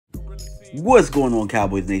What's going on,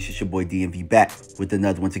 Cowboys Nation? It's your boy DMV back with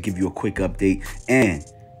another one to give you a quick update. And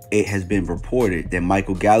it has been reported that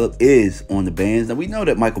Michael Gallup is on the bands. Now, we know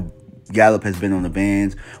that Michael Gallup has been on the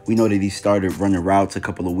bands. We know that he started running routes a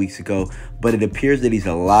couple of weeks ago, but it appears that he's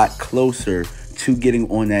a lot closer to getting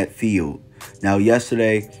on that field. Now,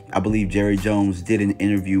 yesterday, I believe Jerry Jones did an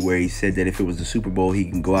interview where he said that if it was the Super Bowl, he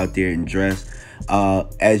can go out there and dress.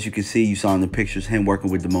 As you can see, you saw in the pictures him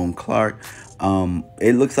working with Damone Clark.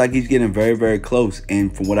 It looks like he's getting very, very close.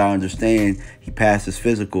 And from what I understand, he passed his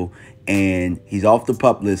physical and he's off the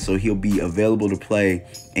PUP list, so he'll be available to play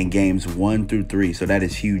in games 1 through 3. So that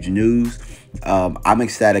is huge news. I'm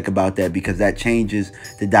ecstatic about that because that changes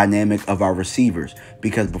the dynamic of our receivers.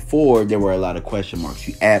 Because before, there were a lot of question marks.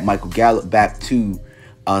 You add Michael Gallup back to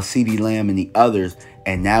CeeDee Lamb and the others,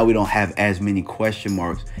 and now we don't have as many question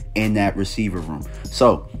marks in that receiver room.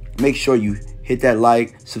 So make sure you hit that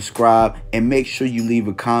like, subscribe, and make sure you leave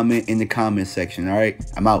a comment in the comment section. All right,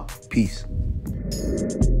 I'm out. Peace.